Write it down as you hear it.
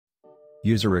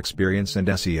User experience and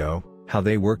SEO, how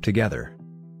they work together.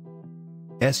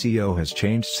 SEO has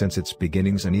changed since its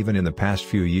beginnings and even in the past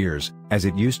few years, as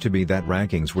it used to be that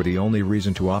rankings were the only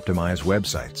reason to optimize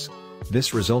websites.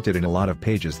 This resulted in a lot of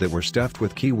pages that were stuffed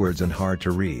with keywords and hard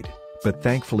to read, but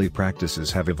thankfully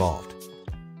practices have evolved.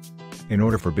 In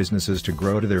order for businesses to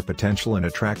grow to their potential and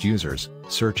attract users,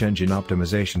 search engine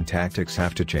optimization tactics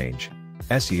have to change.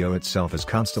 SEO itself is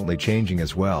constantly changing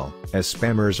as well, as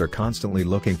spammers are constantly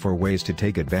looking for ways to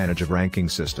take advantage of ranking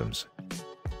systems.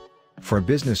 For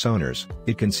business owners,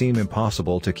 it can seem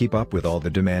impossible to keep up with all the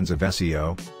demands of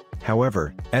SEO.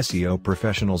 However, SEO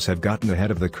professionals have gotten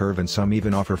ahead of the curve, and some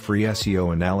even offer free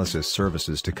SEO analysis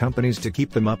services to companies to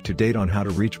keep them up to date on how to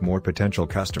reach more potential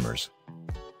customers.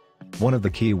 One of the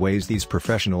key ways these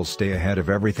professionals stay ahead of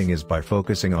everything is by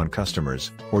focusing on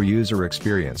customers, or user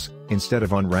experience, instead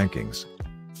of on rankings.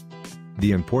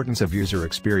 The importance of user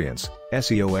experience: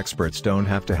 SEO experts don't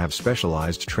have to have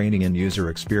specialized training in user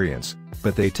experience,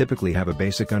 but they typically have a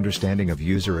basic understanding of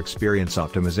user experience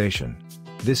optimization.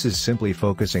 This is simply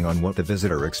focusing on what the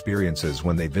visitor experiences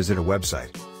when they visit a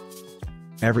website.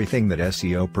 Everything that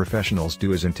SEO professionals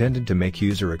do is intended to make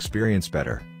user experience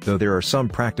better, though there are some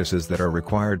practices that are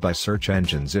required by search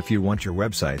engines if you want your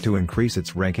website to increase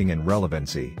its ranking and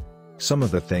relevancy. Some of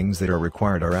the things that are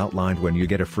required are outlined when you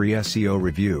get a free SEO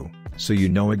review, so you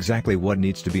know exactly what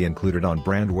needs to be included on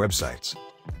brand websites.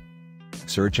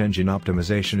 Search engine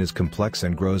optimization is complex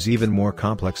and grows even more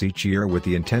complex each year, with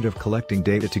the intent of collecting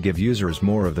data to give users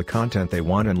more of the content they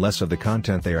want and less of the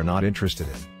content they are not interested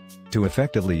in. To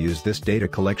effectively use this data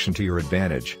collection to your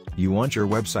advantage, you want your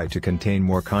website to contain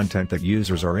more content that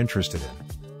users are interested in.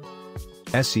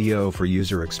 SEO for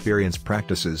user experience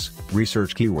practices: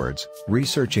 research keywords.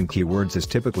 Researching keywords is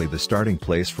typically the starting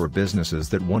place for businesses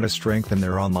that want to strengthen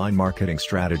their online marketing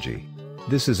strategy.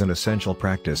 This is an essential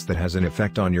practice that has an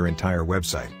effect on your entire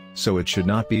website, so it should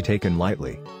not be taken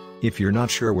lightly. If you're not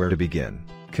sure where to begin,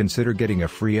 consider getting a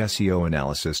free SEO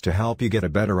analysis to help you get a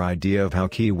better idea of how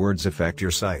keywords affect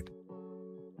your site.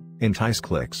 Entice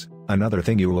clicks. Another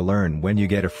thing you will learn when you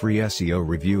get a free SEO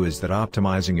review is that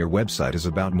optimizing your website is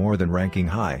about more than ranking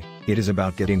high. It is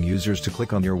about getting users to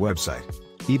click on your website.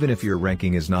 Even if your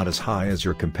ranking is not as high as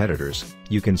your competitors,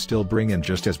 you can still bring in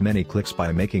just as many clicks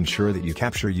by making sure that you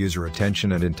capture user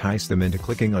attention and entice them into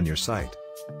clicking on your site.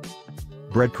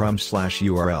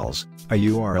 Breadcrumbs/URLs. A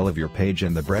URL of your page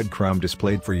and the breadcrumb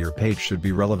displayed for your page should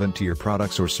be relevant to your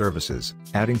products or services,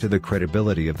 adding to the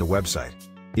credibility of the website.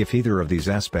 If either of these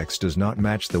aspects does not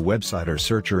match the website or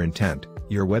searcher intent,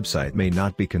 your website may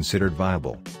not be considered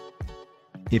viable.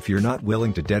 If you're not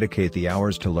willing to dedicate the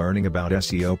hours to learning about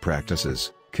SEO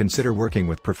practices, consider working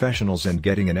with professionals and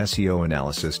getting an SEO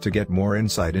analysis to get more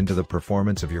insight into the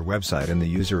performance of your website and the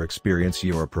user experience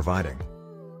you are providing.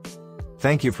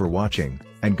 Thank you for watching,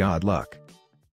 and good luck.